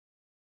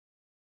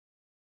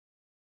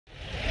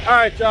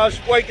right, y'all. It's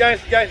your boy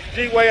Gangsta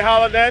G-Way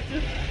hollering at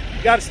you.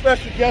 Got a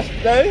special guest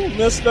today,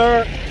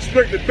 Mr.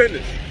 Strictly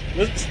Business.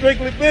 Mr.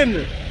 Strictly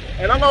Business.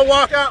 And I'm going to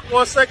walk out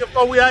for a second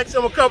before we ask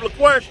him a couple of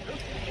questions.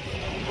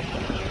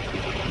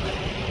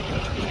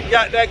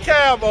 Got that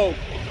cab over.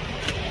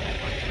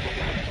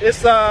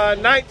 It's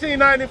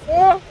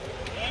 1994?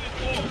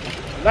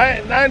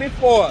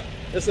 94.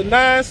 It's a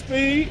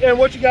 9-speed. And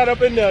what you got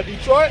up in there,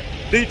 Detroit?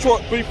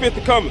 Detroit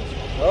 350 Cummins.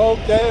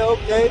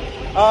 Okay.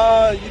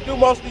 You do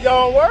most of your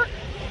own work?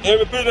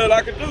 Every bit that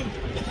I can do.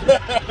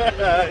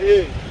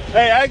 Yeah.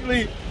 Hey,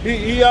 actually,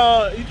 he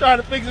trying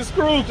to fix his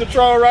cruise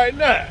control right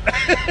now.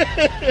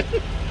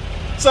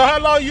 So how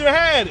long you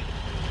had it?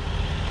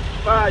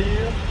 5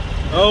 years.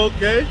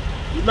 Okay.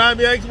 You mind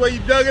me asking where you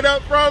dug it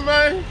up from,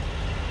 man?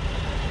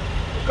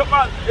 It come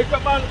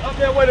out up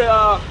there where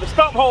the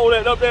stump hole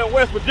at up there in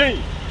West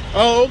Virginia.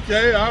 Oh,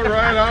 okay. All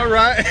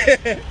right.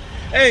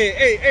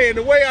 Hey, and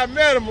the way I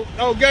met him,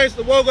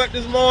 Gangsta woke up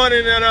this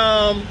morning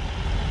and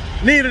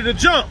needed a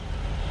jump.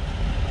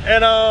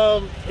 And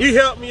he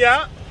helped me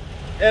out.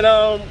 And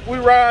we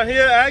around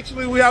here.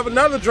 Actually, we have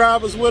another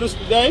driver's with us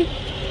today.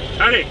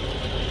 Howdy.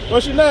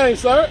 What's your name,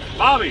 sir?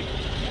 Bobby.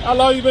 How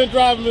long you been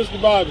driving,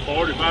 Mr. Bobby?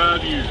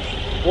 45 years.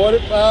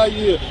 45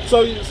 years.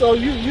 So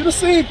you done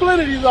seen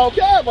plenty of these old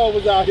cab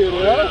overs out here,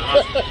 huh?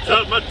 I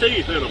sucked my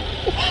teeth in them.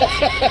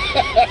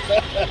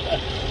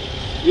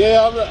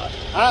 Yeah,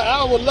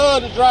 I would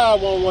love to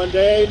drive one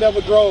day. I ain't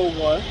never drove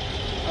one.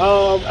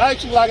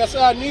 Actually, like I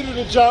said, I needed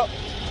a jump.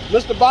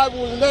 Mr. Bobby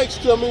was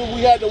next to me.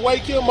 We had to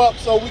wake him up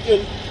so we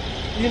can,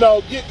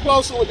 get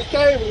closer with the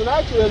cables. And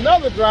actually,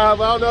 another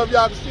driver, I don't know if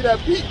y'all can see that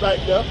peak back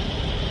there.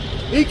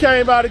 He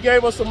came out and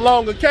gave us some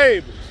longer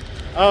cables.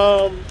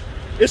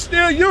 It's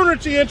still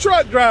unity in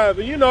truck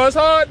driving. It's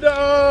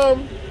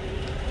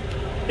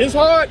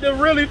hard to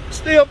really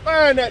still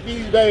find that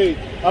these days.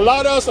 A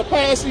lot of us will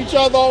pass each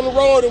other on the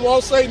road and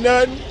won't say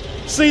nothing.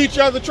 See each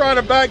other trying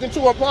to back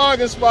into a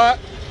parking spot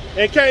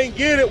and can't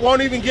get it,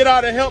 won't even get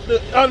out and help the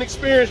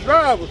unexperienced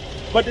drivers.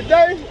 But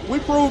today, we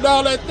proved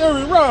all that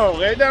theory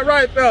wrong. Ain't that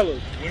right,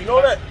 fellas? We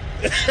know that.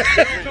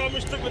 Call me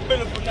Strictly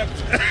Business for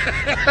next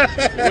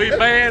time. We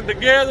band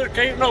together,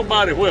 can't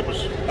nobody whip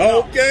us.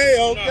 Okay.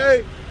 No.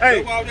 Hey.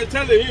 That's why I was just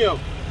telling him,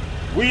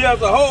 we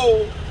as a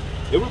whole,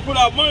 if we put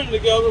our money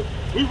together,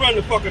 we run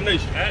the fucking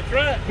nation. That's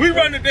right. We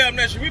run the damn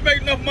nation. We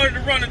make enough money to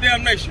run the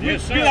damn nation.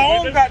 Yes, We sir, be our we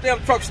own do.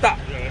 goddamn truck stop.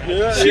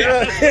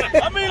 Yeah.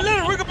 I mean,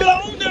 literally, we could be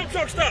our own damn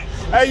truck stop.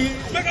 Hey,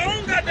 Make our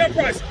own goddamn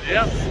price.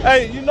 Yeah.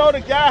 Hey,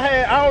 the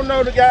guy I don't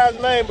know the guy's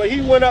name, but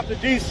he went up to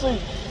D.C.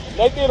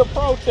 They did a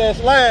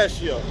protest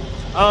last year.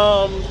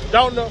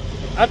 Don't know.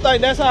 I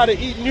think that's how the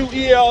new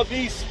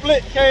ELD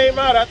split came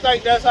out. I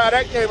think that's how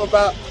that came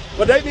about.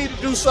 But they need to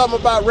do something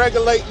about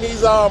regulating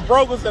these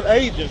brokers and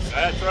agents.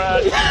 That's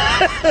right.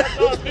 That's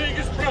our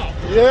biggest problem.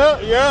 Yeah.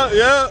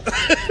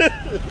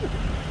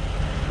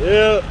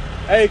 Yeah.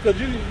 Hey, cause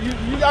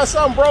you got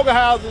some broker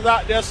houses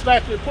out there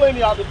snatching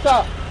plenty off the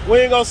top. We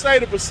ain't gonna say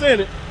the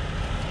percentage.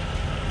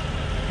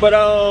 But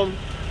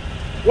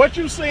what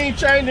you seen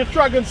changing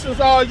trucking since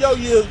all your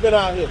years been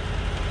out here?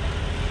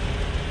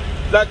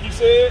 Like you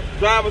said,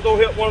 drivers don't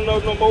help one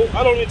another no more.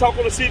 I don't even talk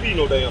on the CV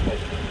no damn more.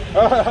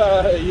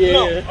 Yeah.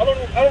 No, I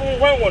don't even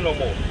run one no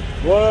more.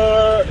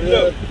 What? Yeah.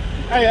 No.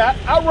 Hey,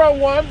 I run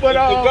one, but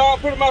if God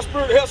put in my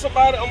spirit to help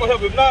somebody, I'm gonna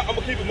help. If not, I'm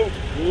gonna keep it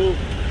moving.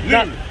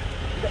 Literally.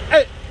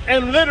 Hey,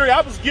 and literally,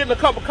 I was getting a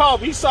cup of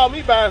coffee. He saw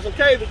me buying some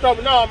cables. Told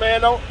me, no,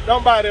 man,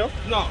 don't buy them.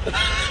 No,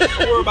 don't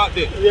worry about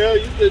that. Yeah,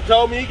 you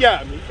told me he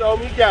got me.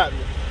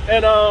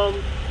 And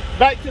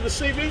back to the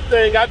CB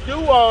thing, I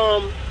do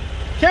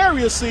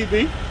carry a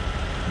CB,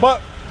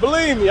 but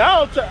believe me,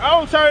 I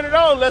don't turn it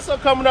on unless I'm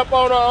coming up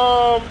on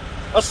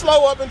a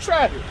slow up in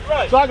traffic,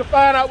 Right. so I can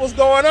find out what's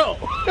going on.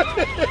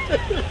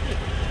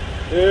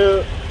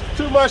 Yeah,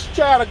 too much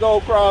chatter go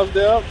across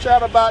there.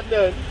 Chatter about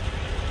nothing.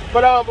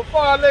 But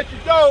before I let you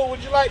go,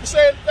 would you like to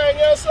say anything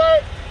else,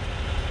 sir?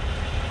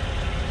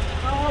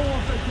 I don't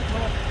want to say too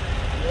much.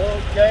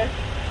 Okay.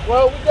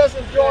 Well, we just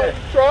enjoyed the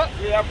truck.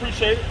 Yeah, I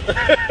appreciate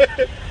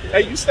it.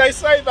 Hey, you stay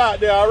safe out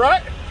there, all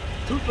right?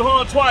 Toot the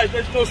horn twice.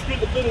 Let you know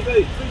Strictly Business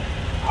is.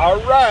 All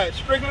right,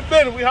 Strictly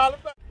Business. We holler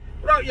back.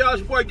 What up, y'all? It's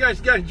your boy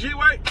Gangsta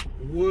G-Way.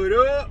 What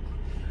up?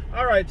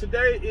 All right,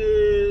 today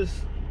is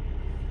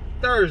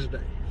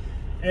Thursday,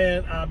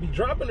 and I'll be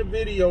dropping a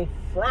video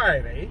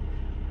Friday,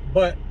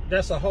 but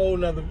that's a whole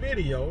nother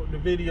video. The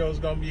video is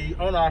going to be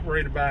owner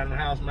operated by an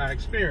house my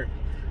experience.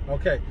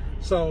 Okay,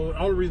 so the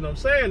only reason I'm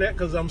saying that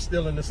because I'm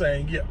still in the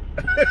same gear.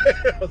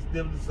 I'm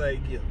still in the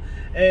same gear.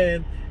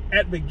 And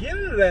at the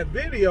beginning of that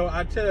video,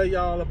 I tell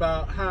y'all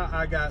about how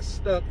I got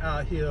stuck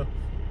out here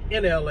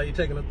in LA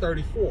taking a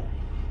 34.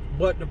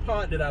 But the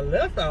part that I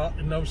left out,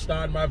 and I'm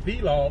starting my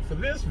vlog for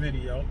this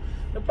video,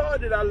 the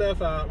part that I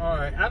left out, all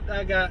right, after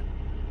I got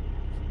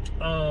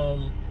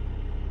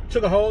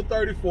took a whole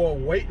 34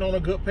 waiting on a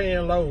good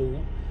paying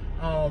load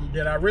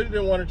that I really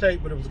didn't want to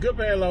take, but it was a good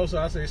paying load, so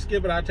I said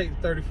skip it, I'll take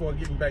the 34,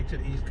 get me back to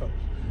the East Coast.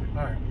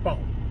 All right, boom.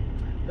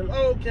 The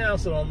load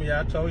canceled on me.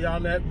 I told y'all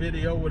in that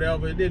video,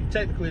 whatever. It didn't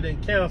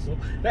cancel.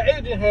 The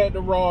agent had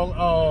the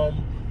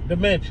wrong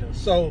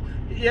dimensions. So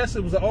yes,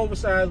 it was an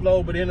oversized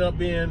load, but it ended up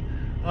being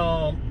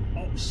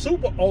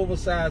super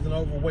oversized and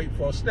overweight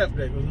for a step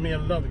deck. It was me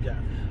and another guy.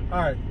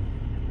 All right.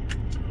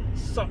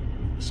 So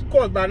of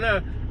course by now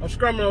I'm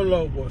scrumming on the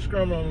load board,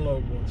 scrum.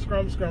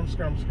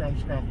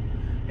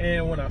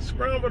 And when I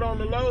scrambled on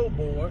the load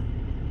board,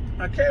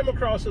 I came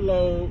across a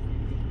load,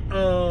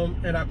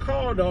 and I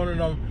called on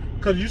it.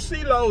 Because you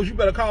see loads, you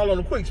better call on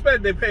them quick,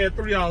 especially they paying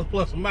 $3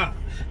 plus a mile.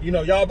 You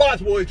know, y'all boss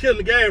boys killing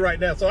the game right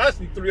now, so I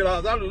see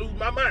 $3, I'm lose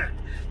my mind.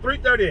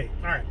 $3.38.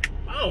 All right,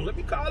 let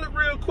me call it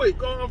real quick.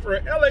 Going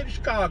from LA to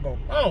Chicago.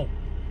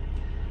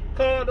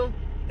 Called them.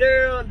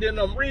 Yeah, then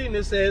I'm reading,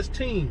 it says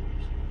teams.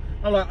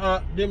 I'm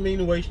like, didn't mean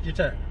to waste your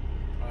time.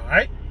 All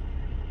right.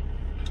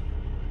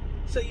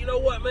 Say, you know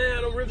what,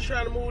 man? I'm really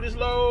trying to move this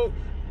load.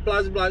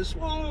 Blah,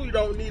 smooth. You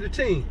don't need a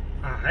team.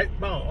 All right,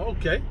 boom.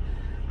 Okay.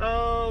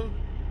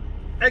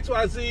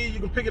 XYZ, you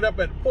can pick it up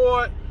at the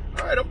port.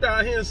 All right, I'm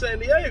down here in San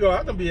Diego.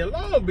 I can be in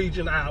Long Beach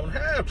in an hour and a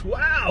half, 2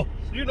 hours.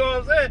 You know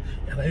what I'm saying?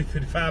 LA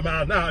 55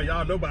 miles an hour.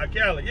 Y'all know about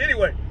Cali.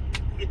 Anyway,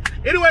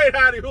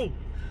 howdy who. All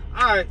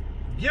right,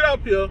 get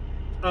up here.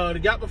 They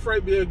got my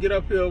freight bill. Get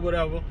up here,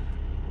 whatever.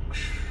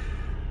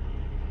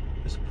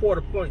 It's a port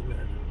appointment.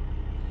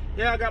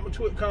 Yeah, I got my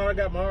Twit card.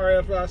 I got my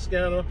RFI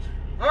scanner.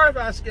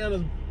 RFI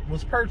scanner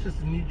was purchased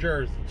in New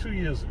Jersey 2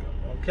 years ago.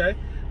 Okay,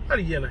 about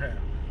a year and a half.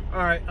 All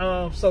right,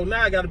 so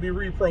now I got to be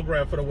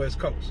reprogrammed for the West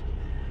Coast.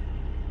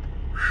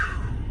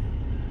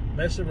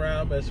 Messing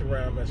around with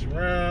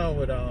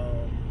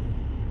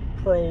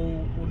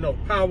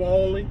power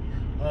only.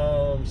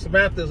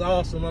 Samantha's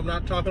awesome. I'm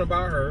not talking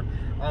about her.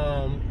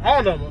 All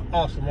of them are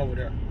awesome over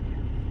there.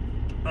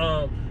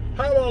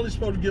 Power only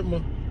supposed to get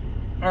my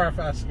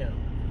RFI scanner.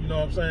 You know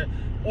what I'm saying?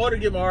 Or to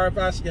get my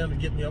RFI scanner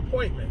to get me an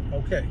appointment.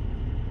 Okay.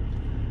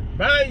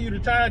 Mind you, the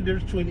time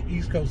difference between the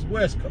East Coast and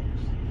West Coast.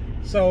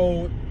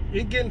 So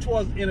it getting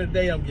towards the end of the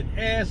day, I'm getting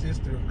asked. It's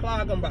 3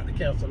 o'clock. I'm about to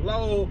cancel a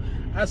load.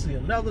 I see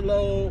another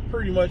load,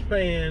 pretty much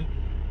paying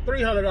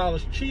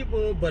 $300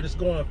 cheaper, but it's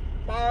going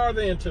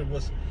farther into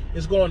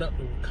it's going up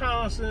to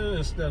Wisconsin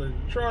instead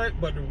of Detroit,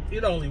 but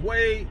it only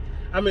weighed,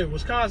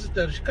 Wisconsin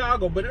instead of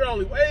Chicago, but it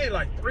only weighed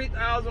like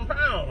 3,000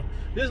 pounds.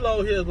 This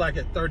load here is like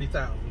at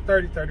 30,000,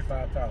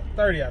 35,000,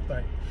 30, I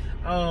think.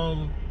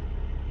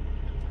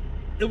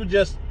 It was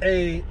just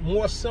a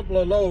more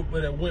simpler load,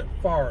 but it went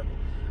farther.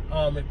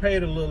 It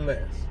paid a little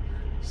less.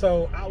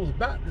 So I was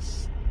about to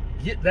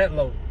get that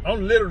load.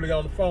 I'm literally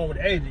on the phone with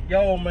the agent.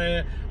 Yo,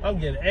 man, I'm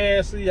getting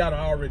antsy. I done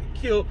already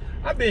killed.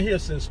 I've been here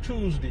since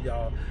Tuesday,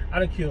 y'all. I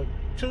done killed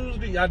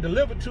Tuesday. I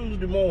delivered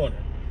Tuesday morning.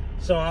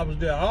 So I was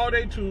there all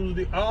day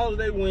Tuesday, all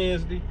day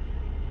Wednesday.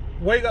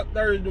 Wake up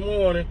Thursday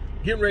morning,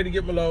 getting ready to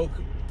get my load.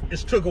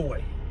 It's took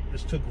away.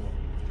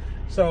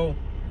 So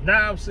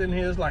now I'm sitting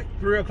here. It's like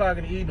 3 o'clock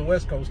in the evening,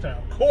 West Coast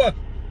time. Of course,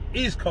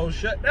 East Coast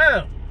shut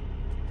down.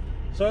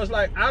 So it's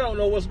like, I don't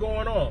know what's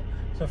going on.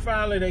 So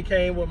finally they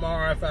came with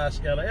my RFI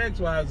scanner,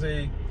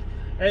 XYZ.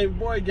 Hey,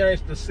 boy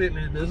gangster sitting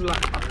in this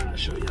light. I'll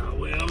show y'all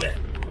where I'm at.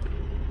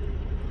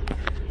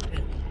 And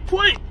the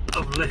point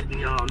of letting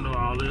y'all know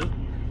all this,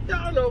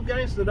 y'all know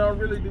gangster don't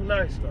really do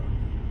night stuff.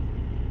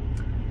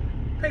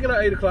 Picking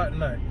up 8 o'clock at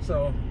night.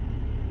 So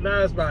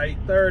now it's about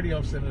 8:30.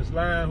 I'm sitting in this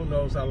line. Who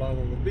knows how long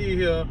I'm gonna be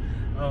here.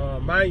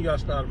 Mind you, I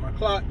started my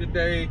clock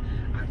today.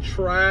 I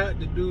tried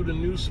to do the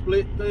new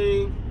split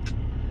thing.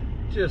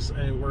 Just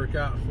ain't work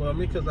out for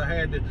me because I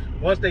had to,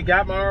 once they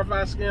got my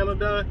RFI scanner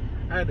done,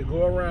 I had to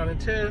go around and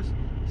test.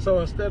 So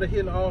instead of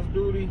hitting off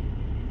duty,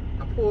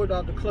 I pulled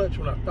out the clutch.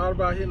 When I thought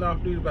about hitting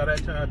off duty, by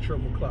that time I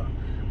tripped my clock.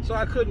 So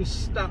I couldn't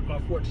stop my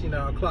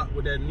 14-hour clock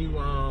with that new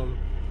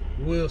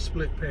wheel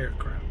split pair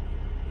crap.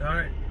 All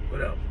right,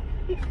 whatever.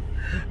 All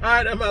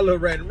right, that's my little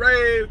rant and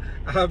rave.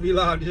 I'll be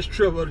live this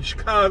trip over to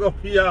Chicago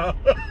for y'all.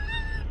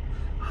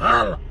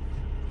 Holla.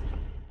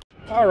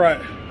 All right.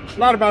 A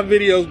lot of my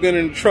videos been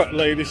in the truck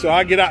lately, so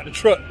I get out the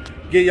truck,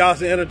 get y'all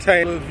some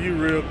entertainment view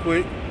real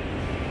quick.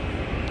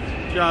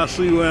 Y'all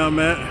see where I'm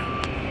at.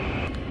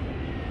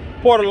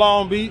 Port of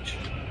Long Beach.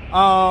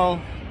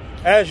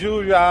 As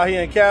usual out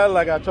here in Cali,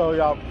 like I told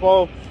y'all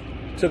before,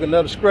 took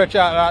another scratch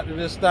out to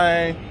this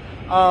thing.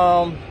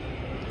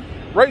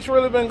 Rates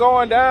really been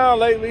going down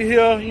lately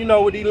here, you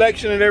know, with the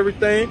election and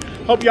everything.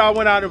 Hope y'all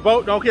went out and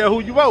vote. Don't care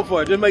who you vote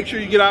for. Just make sure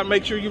you get out and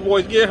make sure your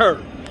voice get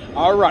heard.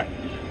 All right.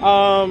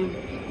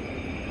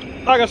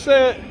 Like I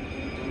said,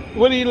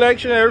 with the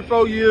election every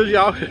 4 years,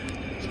 y'all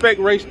expect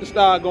rates to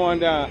start going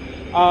down.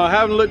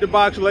 Haven't looked at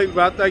box lately,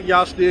 but I think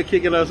y'all still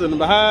kicking us in the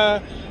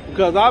behind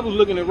because I was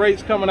looking at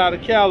rates coming out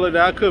of Cali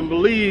that I couldn't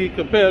believe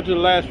compared to the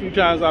last few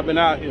times I've been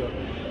out here.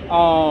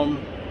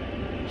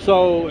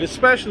 So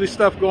especially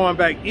stuff going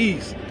back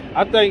east.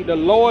 I think the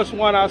lowest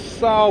one I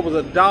saw was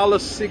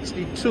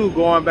 $1.62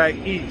 going back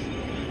east.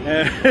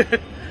 And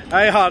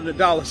I ain't holding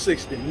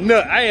 $1.60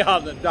 nut. I ain't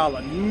holding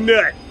 $1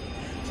 nut.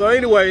 So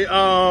anyway,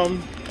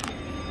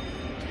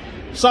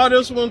 saw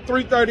this one,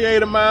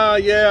 $3.38 a mile.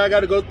 Yeah, I got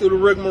to go through the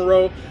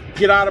rigmarole,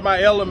 get out of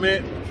my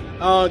element.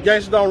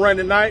 Gangsters don't run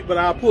at night, but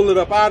I'll pull it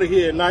up out of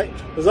here at night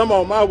because I'm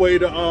on my way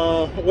to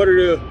what it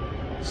is,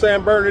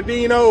 San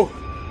Bernardino.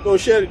 Go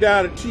shut it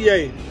down to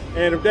TA.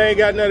 And if they ain't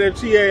got nothing at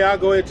TA, I'll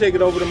go ahead and take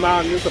it over the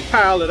mountain. There's a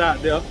pilot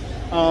out there.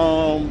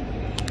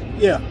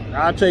 Yeah,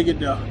 I'll take it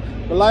there.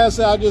 But like I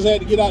said, I just had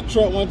to get out the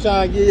truck one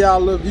time, give y'all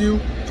a little view.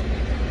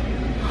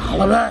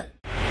 All of that.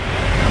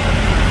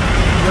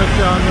 Let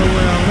y'all know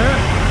where I'm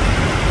at.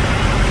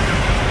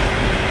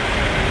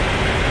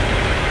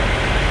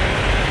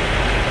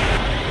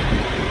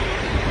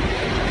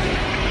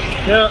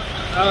 Yeah,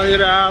 out here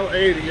to hour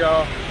 80,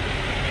 y'all.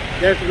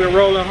 That's been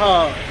rolling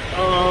hard.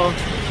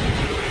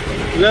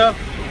 Left,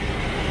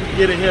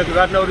 get in here because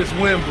I know this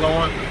wind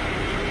blowing.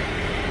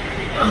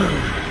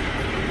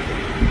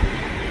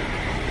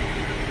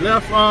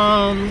 Left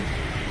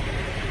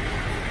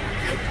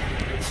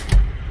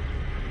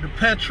the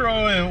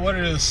Petro and what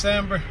it is,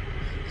 San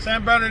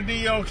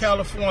Bernardino,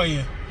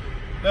 California.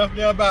 Left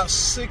there about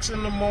 6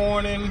 in the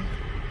morning.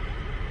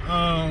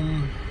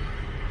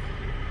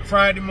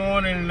 Friday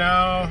morning, and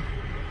now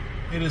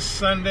it is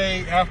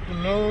Sunday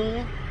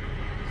afternoon.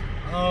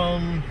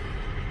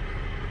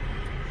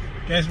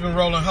 It's been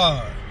rolling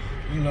hard,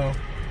 you know.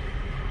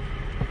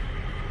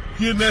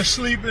 Getting that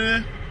sleep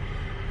in,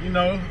 you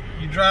know.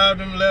 You drive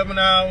them 11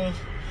 hours,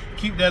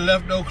 keep that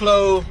left door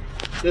closed.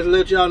 Just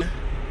let y'all. See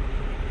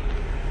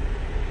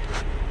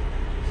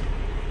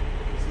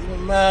the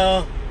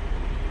mile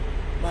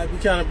might be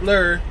kind of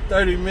blurry.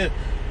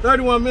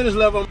 31 minutes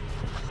left on.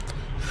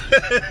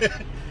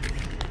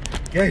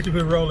 Gangsta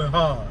been rolling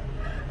hard.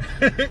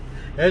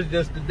 That's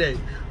just the day.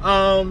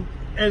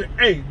 And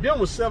hey, them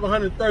was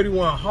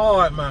 731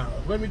 hard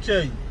miles. Let me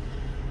tell you,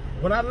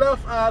 when I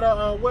left out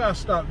of where I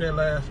stopped there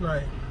last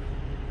night,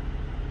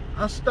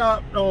 I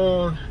stopped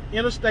on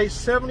Interstate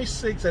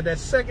 76 at that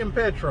second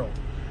Petro.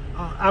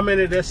 I mean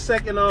at that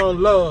second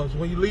on Loves.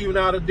 When you're leaving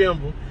out of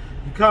Denver,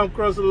 you come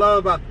across the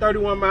Love about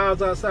 31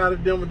 miles outside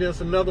of Denver.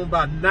 There's another one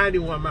about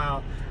 91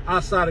 miles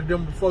outside of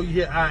Denver before you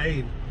hit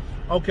I-80.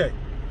 Okay.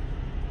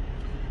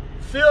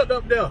 Filled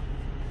up there.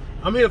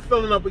 I'm here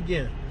filling up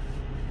again.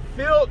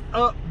 Filled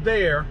up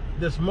there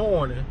this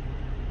morning,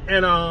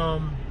 and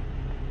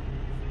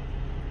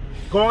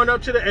going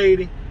up to the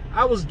 80,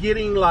 I was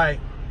getting like,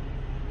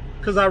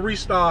 because I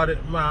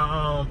restarted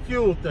my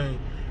fuel thing,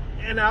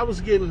 and I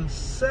was getting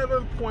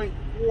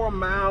 7.4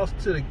 miles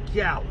to the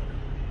gallon.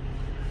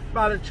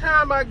 By the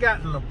time I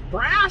got in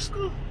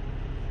Nebraska,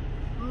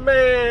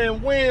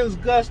 man, winds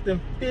gusting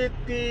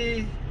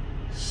 50,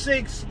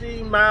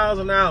 60 miles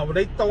an hour.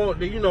 They throwing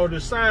the, you know, the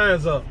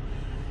signs up.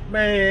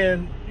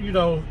 Man, you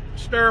know,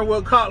 steering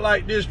wheel caught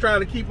like this,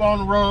 trying to keep on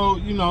the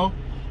road, you know.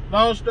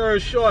 Long story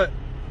short,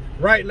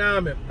 right now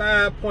I'm at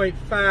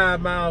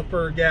 5.5 miles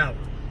per gallon.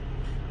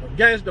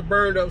 Gangsta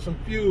burned up some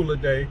fuel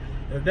today.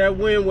 If that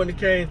wind wouldn't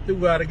have came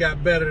through, I'd have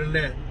got better than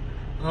that.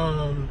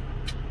 All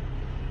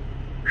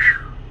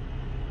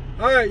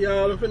right,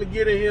 y'all, I'm finna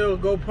get in here,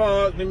 go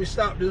park. Let me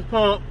stop this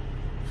pump,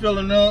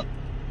 filling up.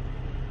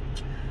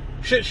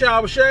 Shit,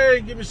 shower,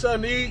 shave, give me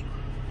something to eat.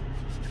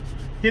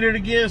 Hit it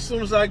again as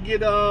soon as I get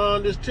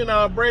this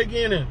 10-hour break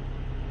in and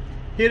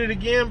hit it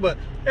again. But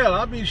hell,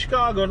 I'll be in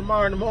Chicago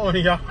tomorrow in the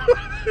morning, y'all.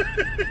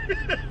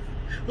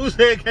 Who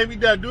said it can't be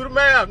done? Do the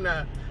math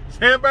now.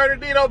 San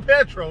Bernardino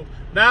Petro.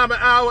 Now I'm at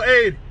hour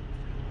 80.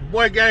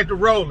 Boy, Gangsta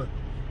rolling.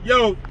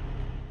 Yo,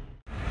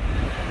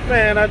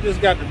 man, I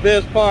just got the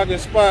best parking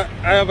spot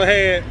I ever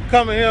had.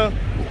 Coming here,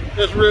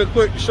 just real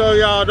quick to show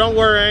y'all. Don't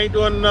worry, I ain't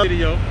doing another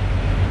video.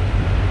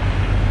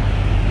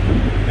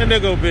 And there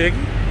go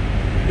Biggie.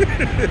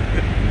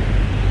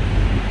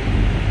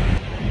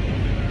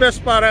 Best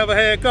spot I ever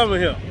had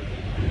coming here.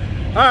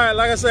 All right,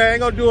 like I said, I ain't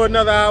gonna do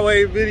another hour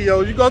 8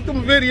 video. You go through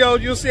my videos,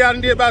 you'll see I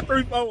done did about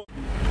 3, 4.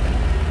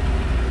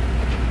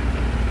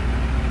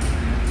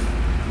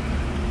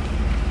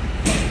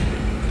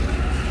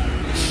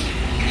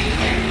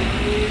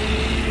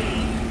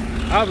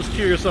 I was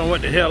curious on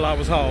what the hell I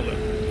was hauling,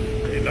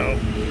 you know.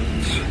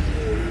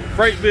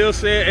 Freight bill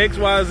said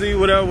XYZ,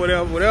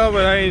 whatever.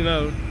 I ain't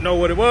know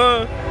what it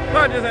was. But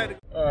I just had to.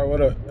 All right,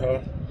 what up,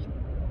 y'all?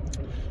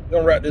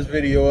 Gonna wrap this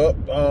video up.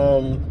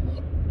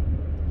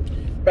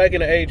 Back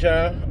in the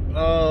A-time,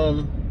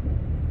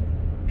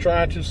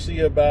 trying to see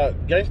about.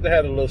 Gangsta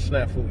had a little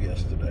snafu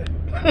yesterday.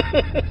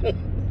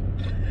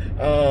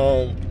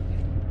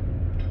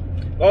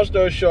 Long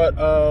story short,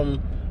 I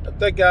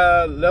think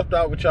I left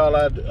out with y'all.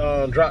 I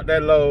dropped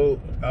that load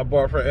I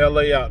bought from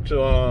LA out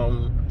to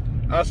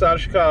outside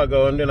of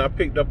Chicago, and then I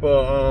picked up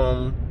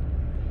a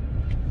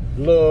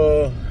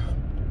little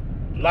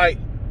light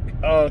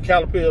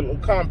Caterpillar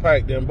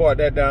compact and brought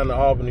that down to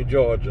Albany,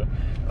 Georgia.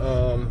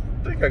 I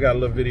think I got a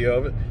little video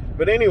of it.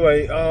 But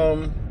anyway,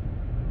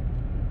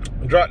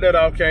 dropped that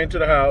off, came to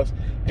the house,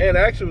 and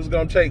actually was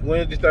gonna take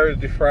Wednesday,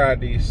 Thursday,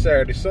 Friday,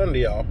 Saturday,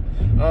 Sunday off.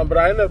 But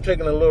I ended up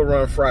taking a little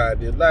run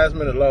Friday. Last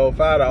minute load,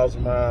 $5 a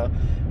mile.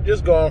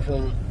 Just going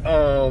from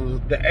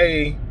the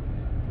A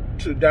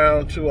to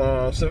down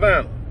to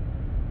Savannah.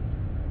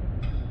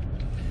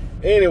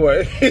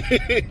 Anyway,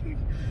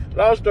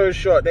 long story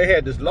short, they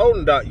had this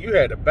loading dock. You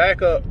had to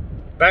back up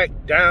back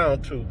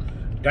down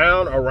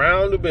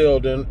around the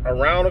building,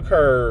 around a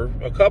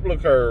curve, a couple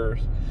of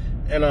curves,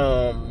 and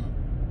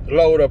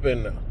load up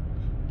in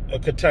a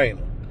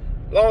container.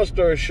 Long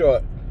story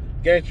short,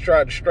 gangster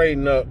tried to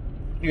straighten up,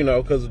 you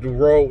know, because the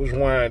road was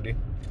windy.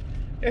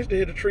 Gangster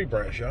hit a tree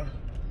branch, y'all.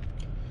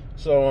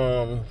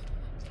 So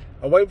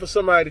I'm waiting for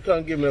somebody to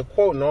come give me a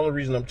quote, and the only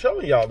reason I'm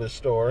telling y'all this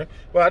story,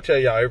 well, I tell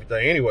y'all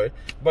everything anyway,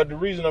 but the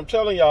reason I'm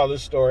telling y'all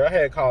this story, I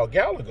had called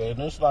Gallagher, and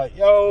it's like,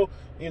 yo,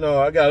 you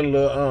know, I got a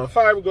little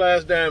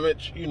fiberglass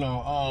damage, you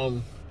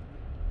know,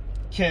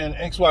 can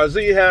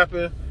XYZ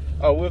happen?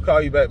 Oh, we'll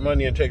call you back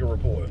Monday and take a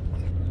report.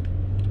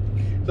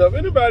 So if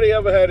anybody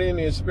ever had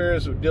any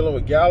experience with dealing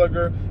with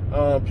Gallagher,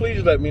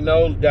 please let me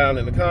know down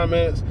in the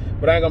comments.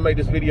 But I ain't gonna make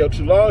this video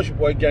too long. It's your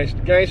boy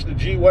Gangsta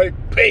G-Way.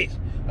 Peace.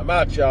 I'm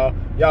out, y'all.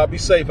 Y'all be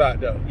safe out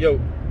there. Yo.